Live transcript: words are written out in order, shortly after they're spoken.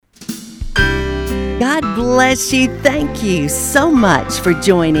God bless you. Thank you so much for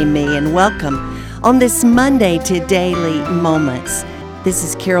joining me, and welcome on this Monday to Daily Moments. This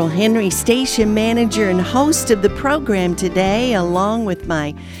is Carol Henry, station manager and host of the program today, along with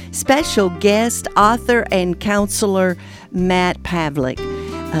my special guest, author and counselor, Matt Pavlik.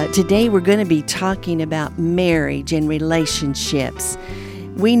 Today we're going to be talking about marriage and relationships.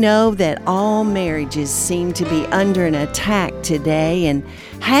 We know that all marriages seem to be under an attack today, and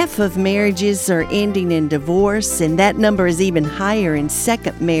half of marriages are ending in divorce, and that number is even higher in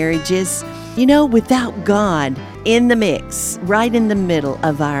second marriages. You know, without God in the mix, right in the middle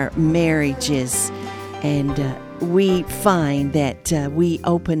of our marriages, and we find that we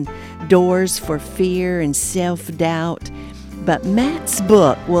open doors for fear and self-doubt. But Matt's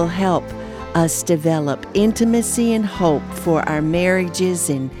book will help us develop intimacy and hope for our marriages,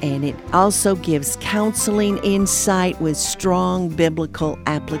 and it also gives counseling insight with strong biblical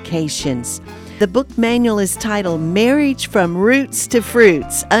applications. The book manual is titled Marriage from Roots to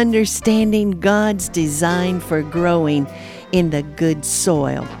Fruits, Understanding God's Design for Growing in the Good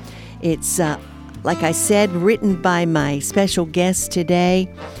Soil. It's, like I said, written by my special guest today,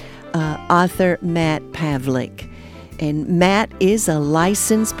 author Matt Pavlik. And Matt is a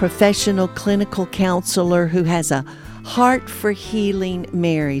licensed professional clinical counselor who has a heart for healing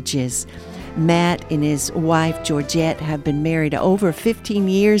marriages. Matt and his wife, Georgette, have been married over 15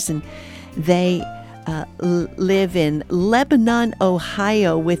 years, and they live in Lebanon,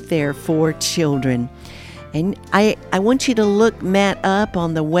 Ohio, with their 4 children. And I want you to look Matt up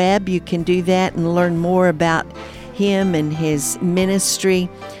on the web. You can do that and learn more about him and his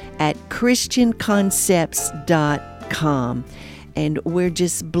ministry at christianconcepts.com. And we're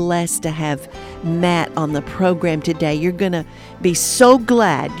just blessed to have Matt on the program today. You're going to be so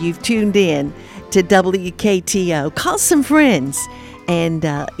glad you've tuned in to WKTO. Call some friends and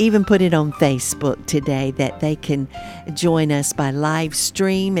even put it on Facebook today that they can join us by live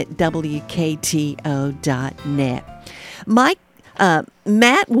stream at WKTO.net.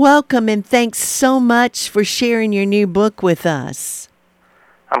 Matt, welcome, and thanks so much for sharing your new book with us.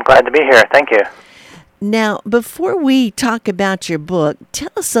 I'm glad to be here. Thank you. Now, before we talk about your book, tell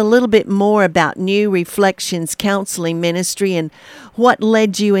us a little bit more about New Reflections Counseling Ministry and what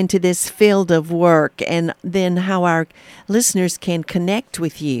led you into this field of work, and then how our listeners can connect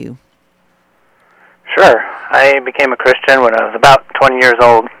with you. Sure. I became a Christian when I was about 20 years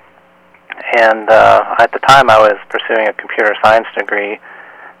old, and at the time I was pursuing a computer science degree,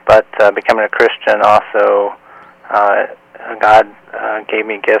 but becoming a Christian also, God gave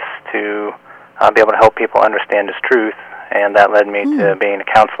me gifts to be able to help people understand His truth, and that led me to being a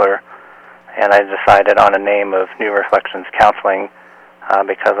counselor. And I decided on a name of New Reflections Counseling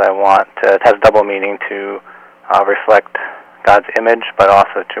because I want to, it has double meaning, to reflect God's image, but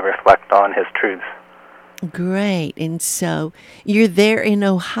also to reflect on His truths. Great. And so you're there in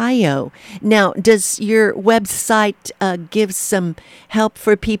Ohio. Now, does your website give some help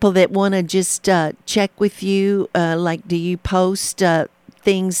for people that want to just check with you? Like, do you post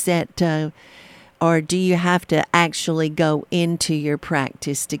things that... or do you have to actually go into your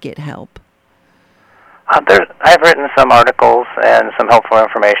practice to get help? I've written some articles and some helpful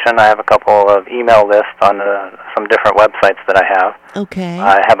information. I have a couple of email lists on some different websites that I have. Okay.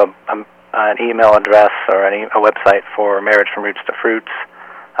 I have an email address or a website for Marriage from Roots to Fruits,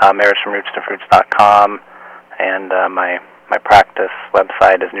 marriageFromRootsToFruits.com, and my practice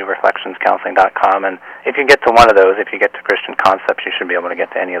website is newreflectionscounseling.com. And if you get to one of those, if you get to Christian Concepts, you should be able to get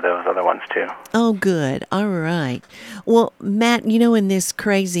to any of those other ones too. Oh, good. All right. Well, Matt, you know, in this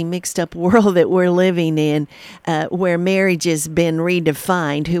crazy mixed up world that we're living in, where marriage has been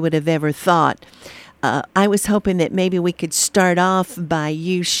redefined, who would have ever thought? I was hoping that maybe we could start off by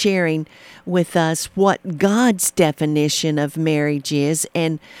you sharing with us what God's definition of marriage is,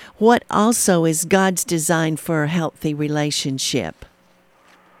 and what also is God's design for a healthy relationship.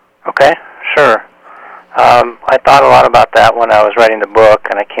 Okay, sure. I thought a lot about that when I was writing the book,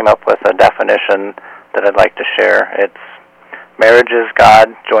 and I came up with a definition that I'd like to share. It's marriage is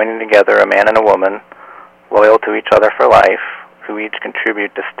God joining together a man and a woman, loyal to each other for life, who each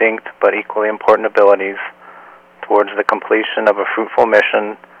contribute distinct but equally important abilities towards the completion of a fruitful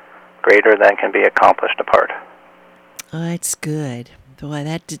mission greater than can be accomplished apart. Oh, that's good. Boy,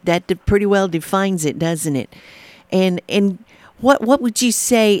 that pretty well defines it, doesn't it? And what would you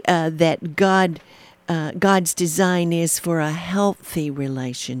say that God's design is for a healthy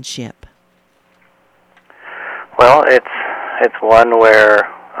relationship? Well, it's one where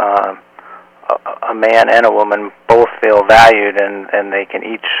a man and a woman both feel valued, and they can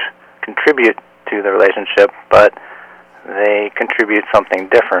each contribute to the relationship, but they contribute something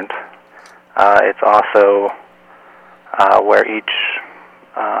different. It's also where each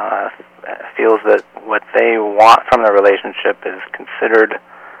feels that what they want from the relationship is considered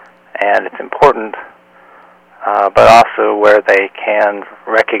and it's important, but also where they can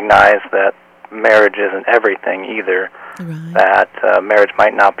recognize that marriage isn't everything either, Right. that marriage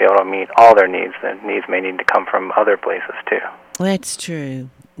might not be able to meet all their needs. The needs may need to come from other places too. That's true.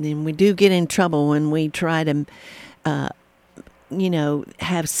 And we do get in trouble when we try to,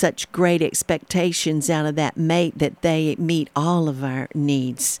 have such great expectations out of that mate that they meet all of our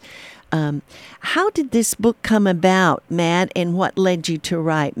needs. How did this book come about, Matt, and what led you to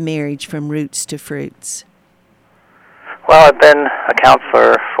write Marriage from Roots to Fruits? Well, I've been a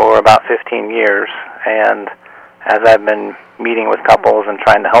counselor for about 15 years, and as I've been meeting with couples and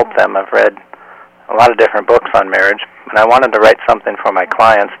trying to help them, I've read a lot of different books on marriage, and I wanted to write something for my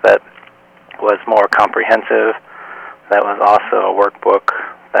clients that was more comprehensive, that was also a workbook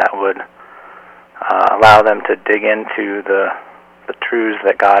that would allow them to dig into the truths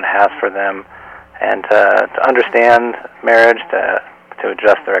that God has for them and to understand marriage, to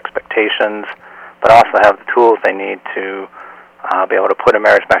adjust their expectations, but also have the tools they need to be able to put a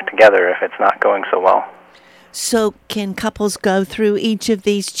marriage back together if it's not going so well. So can couples go through each of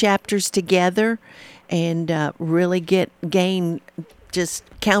these chapters together and really gain just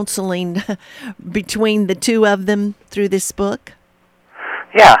counseling between the two of them through this book?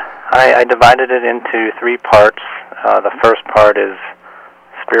 Yeah, I divided it into 3 parts. The first part is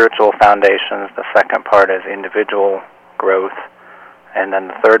spiritual foundations, the second part is individual growth, and then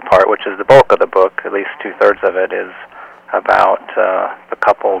the third part, which is the bulk of the book, at least 2/3 of it, is about the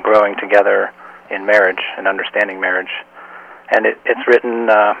couple growing together in marriage and understanding marriage. And it's written,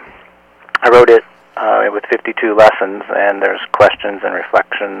 I wrote it with 52 lessons, and there's questions and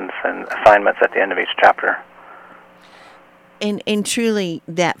reflections and assignments at the end of each chapter. And truly,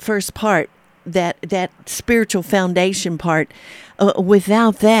 that first part, that spiritual foundation part,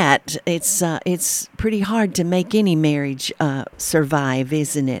 without that, it's pretty hard to make any marriage survive,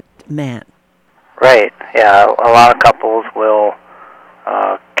 isn't it, Matt? Right. Yeah. A lot of couples will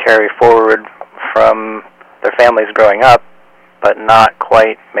carry forward from their families growing up, but not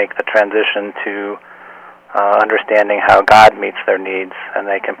quite make the transition to understanding how God meets their needs, and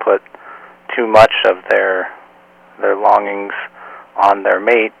they can put too much of their longings on their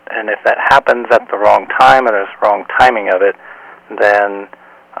mate, and if that happens at the wrong time or there's wrong timing of it, then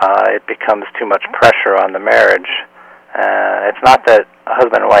it becomes too much pressure on the marriage. It's not that a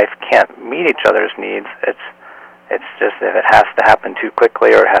husband and wife can't meet each other's needs. It's just if it has to happen too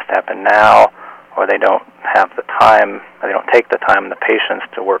quickly, or it has to happen now, or they don't have the time, or they don't take the time and the patience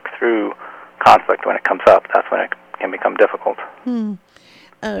to work through conflict when it comes up. That's when it can become difficult.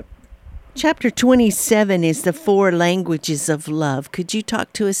 Chapter 27 is the 4 languages of love. Could you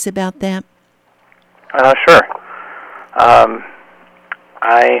talk to us about that? Sure.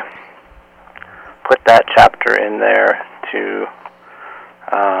 I put that chapter in there to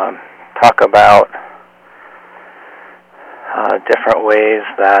talk about different ways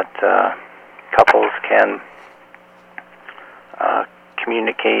that couples can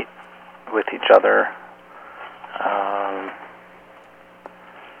communicate with each other.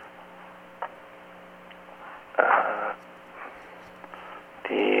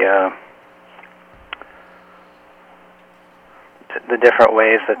 The different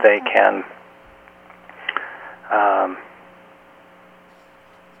ways that they can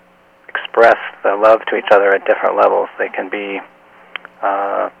express the love to each other at different levels. They can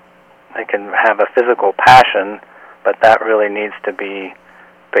have a physical passion, but that really needs to be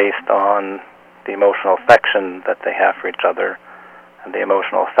based on the emotional affection that they have for each other, and the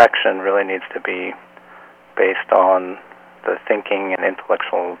emotional affection really needs to be based on the thinking and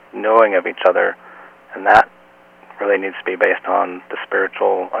intellectual knowing of each other, and that really needs to be based on the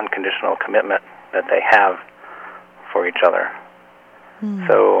spiritual unconditional commitment that they have for each other.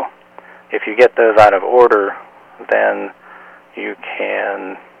 So if you get those out of order, then you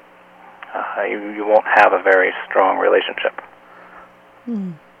can you won't have a very strong relationship.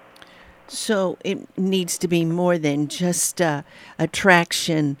 So it needs to be more than just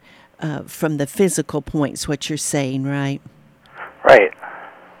attraction from the physical points, what you're saying, right? Right.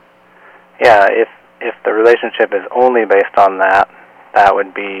 Yeah, if the relationship is only based on that, that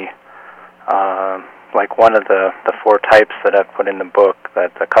would be like one of the 4 types that I've put in the book,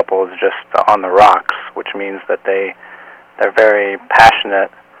 that the couple is just on the rocks, which means that they're very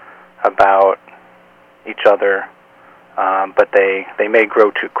passionate about each other, but they may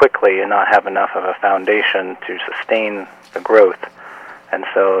grow too quickly and not have enough of a foundation to sustain the growth. And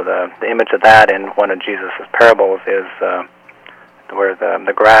so the image of that in one of Jesus' parables is where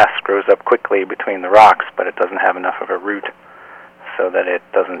the grass grows up quickly between the rocks, but it doesn't have enough of a root so that it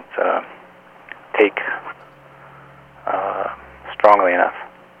doesn't take strongly enough.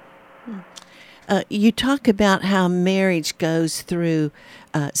 You talk about how marriage goes through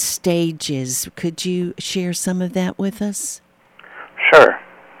stages. Could you share some of that with us? Sure.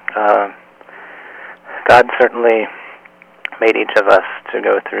 God certainly made each of us to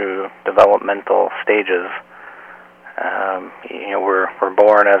go through developmental stages. We're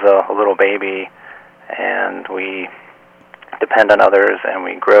born as a little baby, and we depend on others, and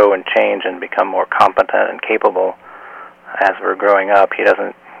we grow and change and become more competent and capable as we're growing up. He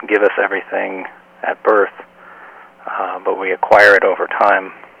doesn't give us everything at birth, but we acquire it over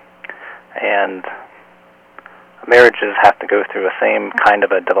time. And marriages have to go through the same kind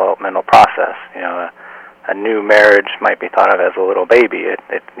of a developmental process. A new marriage might be thought of as a little baby.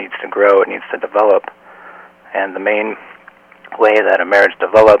 It needs to grow, it needs to develop. And the main way that a marriage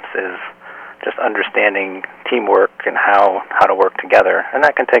develops is just understanding teamwork and how to work together. And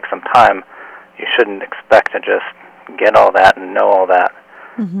that can take some time. You shouldn't expect to just get all that and know all that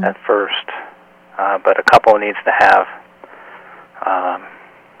at first. But a couple needs to have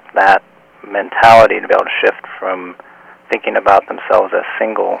that mentality to be able to shift from thinking about themselves as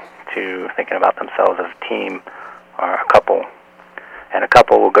single to thinking about themselves as a team or a couple. And a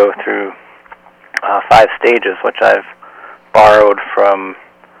couple will go through 5 stages, which I've borrowed from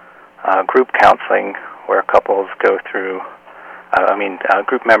group counseling, where couples go through,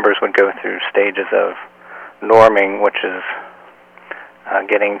 group members would go through stages of norming, which is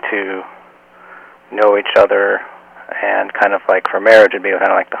getting to know each other, and kind of like for marriage, it'd be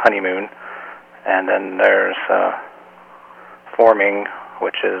kind of like the honeymoon. And then there's forming,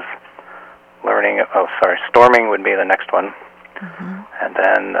 which is learning. Storming would be the next one. And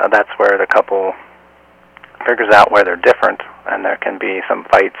then that's where the couple figures out where they're different, and there can be some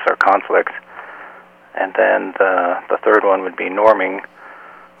fights or conflict. And then the third one would be norming,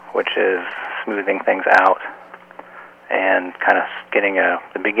 which is smoothing things out and kind of getting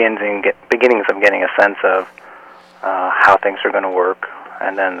the beginnings of getting a sense of how things are going to work.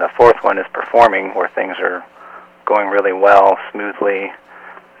 And then the fourth one is performing, where things are going really well, smoothly.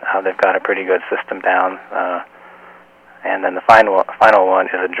 They've got a pretty good system down. And then the final one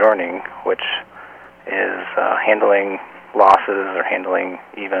is adjourning, which is handling losses or handling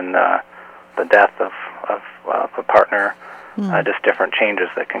even the death of a partner, just different changes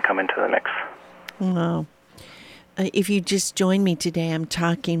that can come into the mix. Wow. If you just joined me today, I'm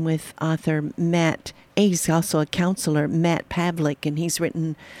talking with author Matt. He's also a counselor, Matt Pavlik, and he's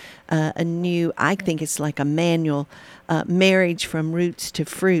written a new, I think it's like a manual, Marriage from Roots to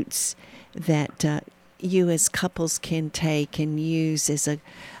Fruits, that you as couples can take and use as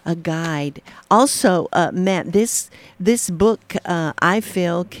a guide. Also, Matt, this book, I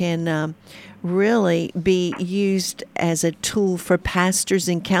feel, can really be used as a tool for pastors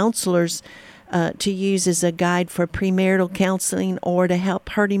and counselors to use as a guide for premarital counseling or to help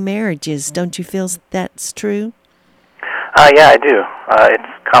hurting marriages. Don't you feel that's true? Yeah, I do.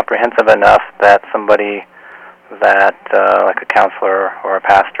 It's comprehensive enough that somebody that, like a counselor or a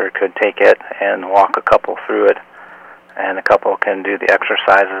pastor, could take it and walk a couple through it, and the couple can do the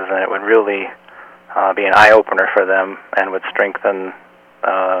exercises, and it would really be an eye-opener for them and would strengthen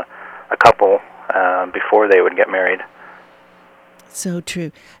a couple before they would get married. So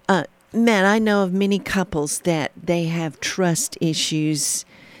true. Matt, I know of many couples that they have trust issues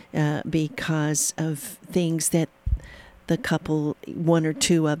because of things that the couple, one or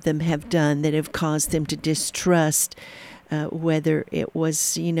two of them, have done that have caused them to distrust, whether it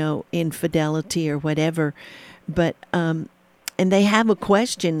was, infidelity or whatever. But and they have a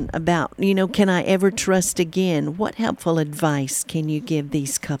question about, can I ever trust again? What helpful advice can you give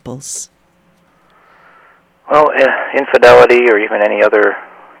these couples? Well, infidelity or even any other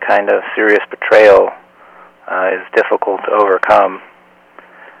kind of serious betrayal is difficult to overcome,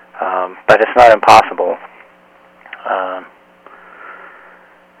 but it's not impossible.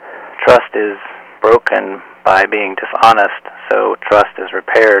 Trust is broken by being dishonest, so trust is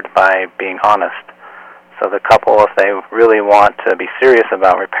repaired by being honest. So the couple, if they really want to be serious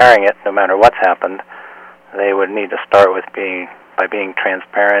about repairing it, no matter what's happened, they would need to start by being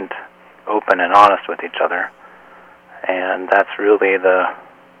transparent, open, and honest with each other. And that's really is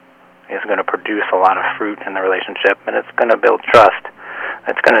going to produce a lot of fruit in the relationship, and it's going to build trust.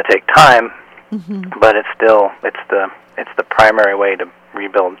 It's going to take time, but it's the primary way to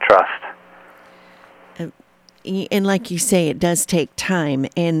rebuild trust. And like you say, it does take time.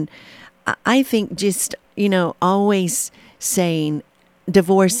 And I think just, always saying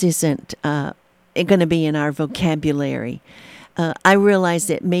divorce isn't going to be in our vocabulary. I realize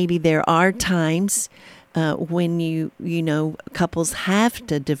that maybe there are times when couples have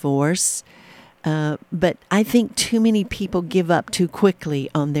to divorce, but I think too many people give up too quickly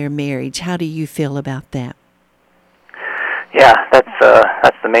on their marriage. How do you feel about that? Yeah,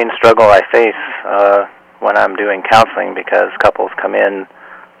 that's the main struggle I face when I'm doing counseling, because couples come in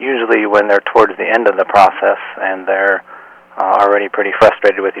usually when they're towards the end of the process and they're already pretty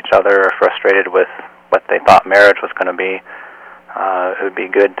frustrated with each other, or frustrated with what they thought marriage was going to be. It would be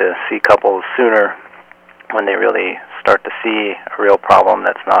good to see couples sooner, when they really start to see a real problem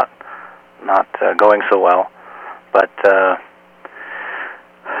that's not going so well. But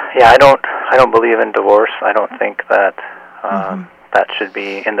yeah, I don't believe in divorce. I don't think that that should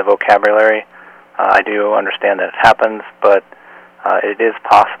be in the vocabulary. I do understand that it happens, but it is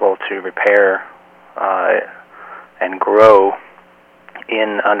possible to repair and grow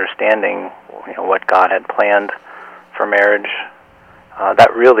in understanding, what God had planned for marriage.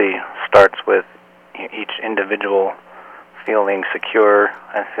 That really starts with each individual feeling secure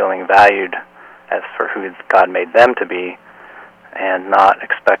and feeling valued as for who God made them to be, and not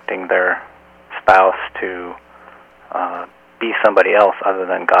expecting their spouse to be somebody else other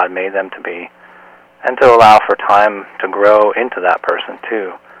than God made them to be, and to allow for time to grow into that person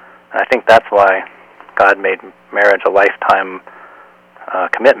too. And I think that's why God made marriage a lifetime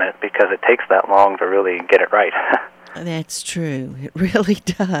commitment, because it takes that long to really get it right. That's true. It really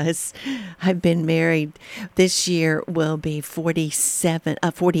does. I've been married. This year will be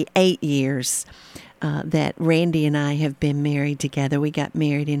 48 years that Randy and I have been married together. We got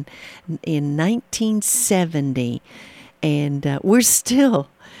married in 1970, and we're still,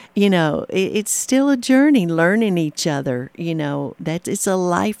 it's still a journey learning each other. It's a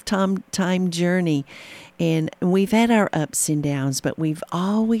lifetime journey, and we've had our ups and downs, but we've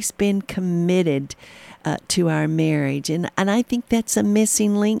always been committed to our marriage. And I think that's a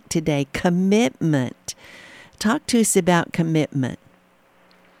missing link today, commitment. Talk to us about commitment.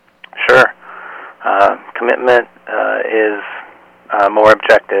 Sure. Commitment is more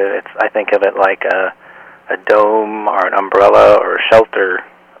objective. I think of it like a dome or an umbrella or a shelter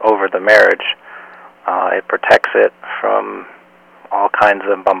over the marriage. It protects it from all kinds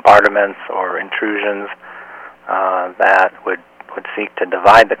of bombardments or intrusions that would seek to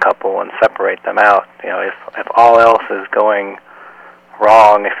divide the couple and separate them out. If all else is going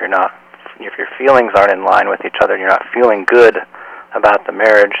wrong, if your feelings aren't in line with each other, and you're not feeling good about the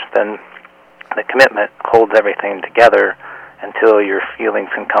marriage, then the commitment holds everything together until your feelings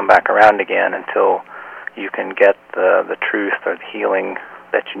can come back around again, until you can get the truth or the healing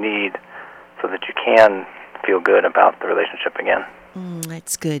that you need, so that you can feel good about the relationship again.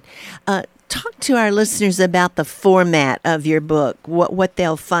 That's good. Talk to our listeners about the format of your book, what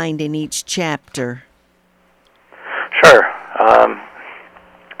they'll find in each chapter. Sure.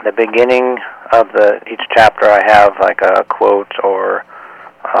 The beginning of each chapter, I have like a quote or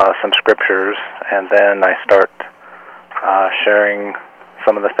some scriptures, and then I start sharing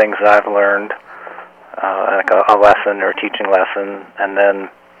some of the things that I've learned, like a lesson or teaching lesson, and then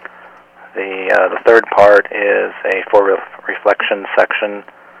the third part is a reflection section,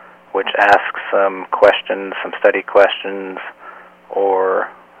 which asks some questions, some study questions, or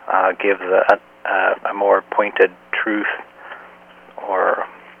gives a more pointed truth or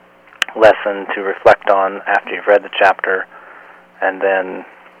lesson to reflect on after you've read the chapter. And then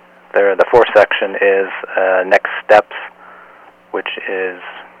the fourth section is next steps, which is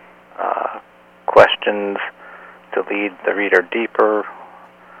questions to lead the reader deeper,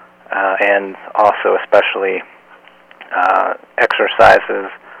 and also especially exercises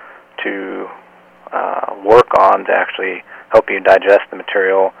to work on to actually help you digest the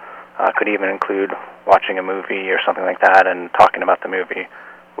material. Could even include watching a movie or something like that and talking about the movie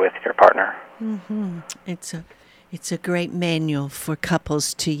with your partner. Mm-hmm. It's a great manual for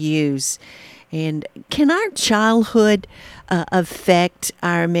couples to use. And can our childhood affect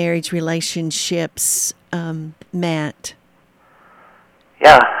our marriage relationships, Matt?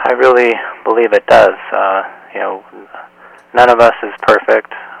 Yeah, I really believe it does. None of us is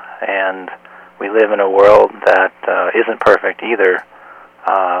perfect, and we live in a world that isn't perfect either.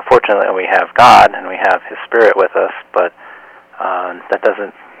 Fortunately, we have God and we have His Spirit with us, but that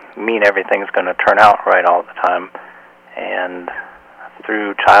doesn't mean everything's going to turn out right all the time. And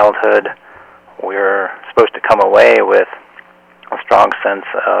through childhood, we're supposed to come away with a strong sense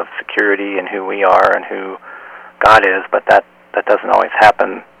of security in who we are and who God is, but that doesn't always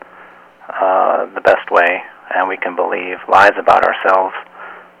happen the best way, and we can believe lies about ourselves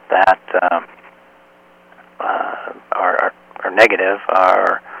that are negative,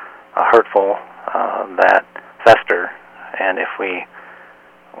 are hurtful, that fester, And if we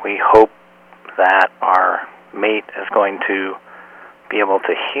hope that our mate is going to be able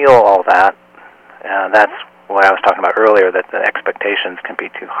to heal all that, that's what I was talking about earlier, that the expectations can be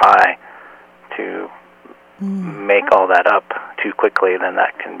too high to make all that up too quickly, then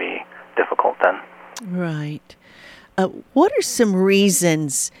that can be difficult then. Right. What are some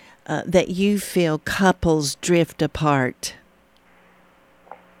reasons that you feel couples drift apart?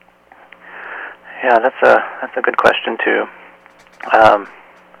 Yeah, that's a good question too. I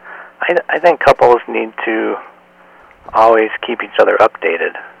think couples need to always keep each other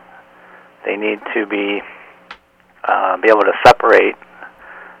updated. They need to be able to separate,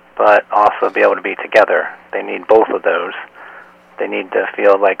 but also be able to be together. They need both of those. They need to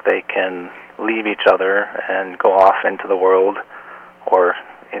feel like they can leave each other and go off into the world, or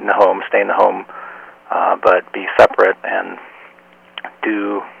in the home, stay in the home, but be separate and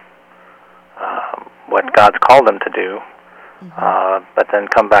do what God's called them to do, but then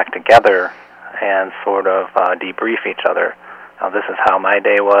come back together and sort of debrief each other. Now, this is how my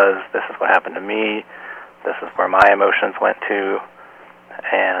day was, this is what happened to me, this is where my emotions went to,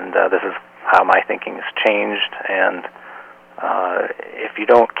 and this is how my thinking has changed. And if you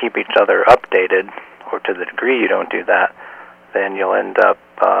don't keep each other updated, or to the degree you don't do that, then you'll end up,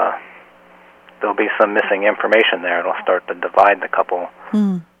 there'll be some missing information there. It'll start to divide the couple.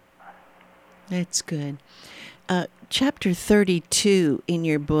 That's good. Chapter 32 in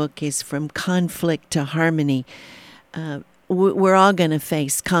your book is From Conflict to Harmony. We're all going to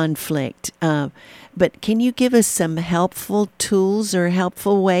face conflict, but can you give us some helpful tools or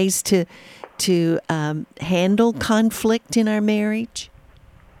helpful ways to handle conflict in our marriage?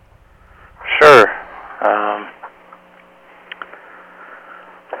 Sure.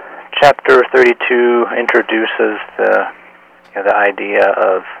 Chapter 32 introduces the idea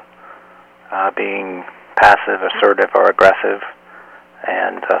of being passive, assertive, or aggressive.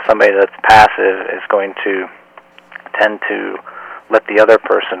 And somebody that's passive is going to tend to let the other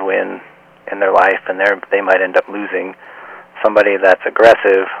person win in their life, and they might end up losing. Somebody that's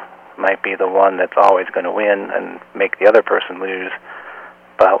aggressive might be the one that's always going to win and make the other person lose.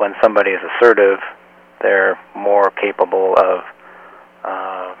 But when somebody is assertive, they're more capable of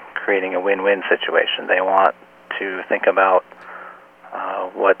creating a win-win situation. They want to think about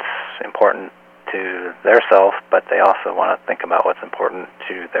what's important to their self, but they also want to think about what's important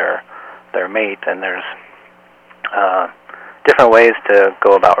to their mate, and there's different ways to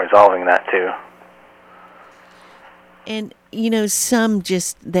go about resolving that too. And some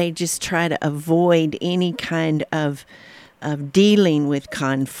they just try to avoid any kind of dealing with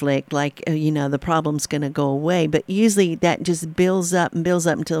conflict, like the problem's going to go away, but usually that just builds up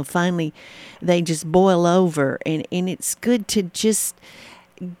until finally they just boil over, and it's good to just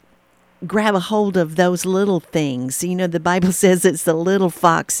grab a hold of those little things. The Bible says it's the little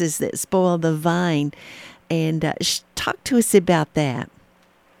foxes that spoil the vine. And talk to us about that.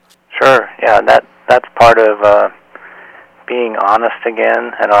 Sure. Yeah, that's part of being honest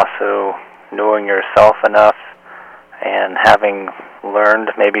again, and also knowing yourself enough, and having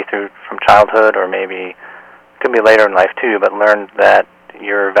learned maybe from childhood, or maybe could be later in life too, but learned that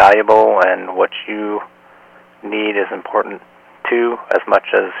you're valuable and what you need is important too, as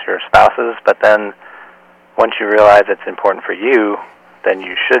much as your spouse's. But then once you realize it's important for you, then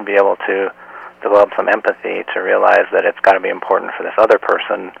you should be able to develop some empathy to realize that it's got to be important for this other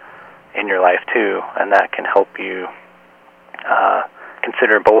person in your life too, and that can help you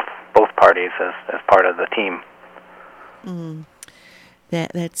consider both parties as part of the team.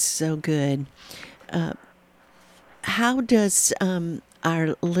 That's so good. How does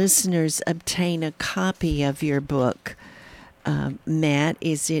our listeners obtain a copy of your book, Matt?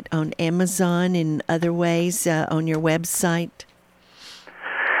 Is it on Amazon and other ways on your website?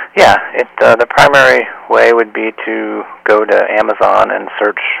 Yeah, the primary way would be to go to Amazon and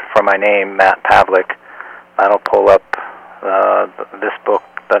search for my name, Matt Pavlik. That'll pull up this book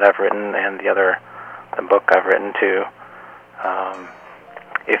that I've written and the book I've written too.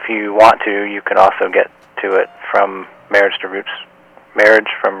 If you want to, you can also get to it from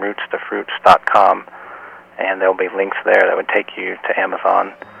marriagefromrootstofruits.com, and there'll be links there that would take you to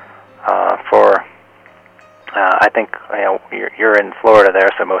Amazon. I think you're in Florida there,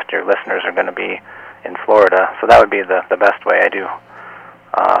 so most of your listeners are going to be in Florida. So that would be the best way. I do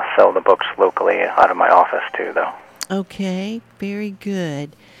sell the books locally out of my office too, though. Okay, very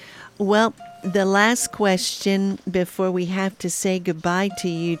good. Well, the last question before we have to say goodbye to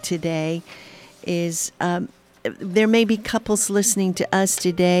you today is there may be couples listening to us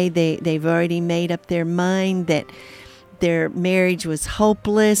today. They've already made up their mind that their marriage was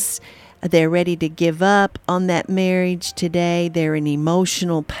hopeless. they're ready to give up on that marriage today. They're in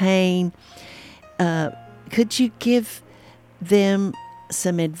emotional pain. Could you give them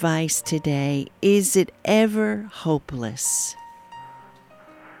some advice today? Is it ever hopeless?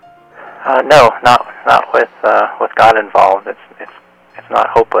 No, not with God involved. It's not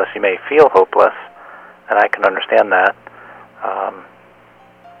hopeless. You may feel hopeless, and I can understand that.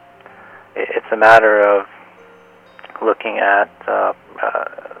 It's a matter of looking at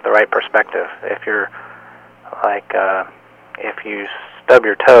the right perspective. If you're if you stub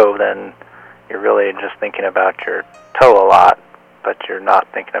your toe, then you're really just thinking about your toe a lot, but you're not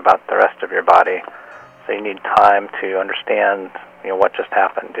thinking about the rest of your body. So you need time to understand, what just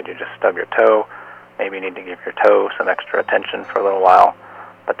happened. Did you just stub your toe? Maybe you need to give your toe some extra attention for a little while,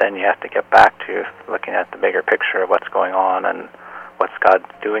 but then you have to get back to looking at the bigger picture of what's going on and what's God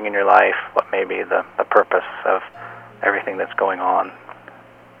doing in your life, what may be the purpose of everything that's going on.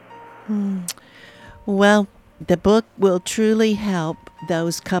 Well, the book will truly help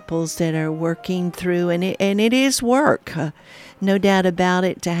those couples that are working through, and it is work, no doubt about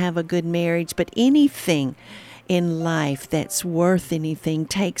it, to have a good marriage. But anything in life that's worth anything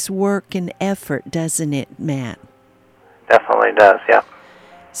takes work and effort, doesn't it, Matt? Definitely does, yeah.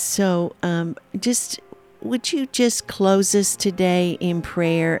 So would you just close us today in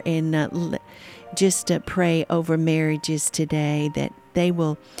prayer and just pray over marriages today, that they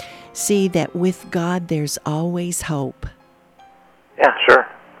will see that with God there's always hope? Yeah, sure.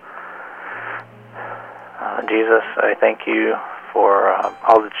 Jesus, I thank you for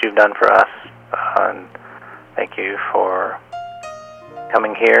all that you've done for us. And thank you for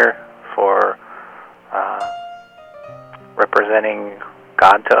coming here, for representing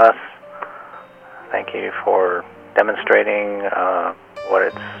God to us. Thank you for demonstrating what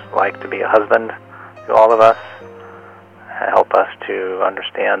it's like to be a husband to all of us. Help us to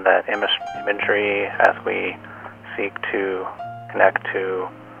understand that imagery as we seek to connect to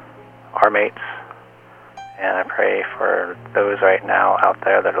our mates. And I pray for those right now out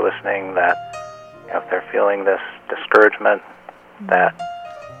there that are listening that if they're feeling this discouragement, that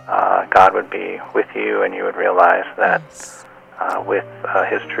God would be with you and you would realize that with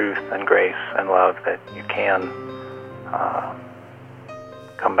His truth and grace and love that you can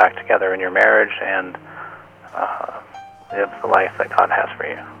come back together in your marriage and live the life that God has for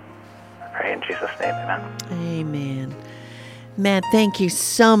you. I pray in Jesus' name, amen. Amen. Matt, thank you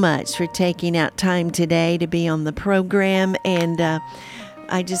so much for taking out time today to be on the program, and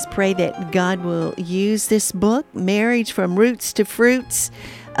I just pray that God will use this book, Marriage from Roots to Fruits,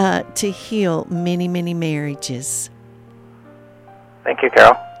 to heal many, many marriages. Thank you,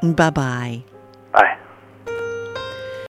 Carol. Bye-bye. Bye.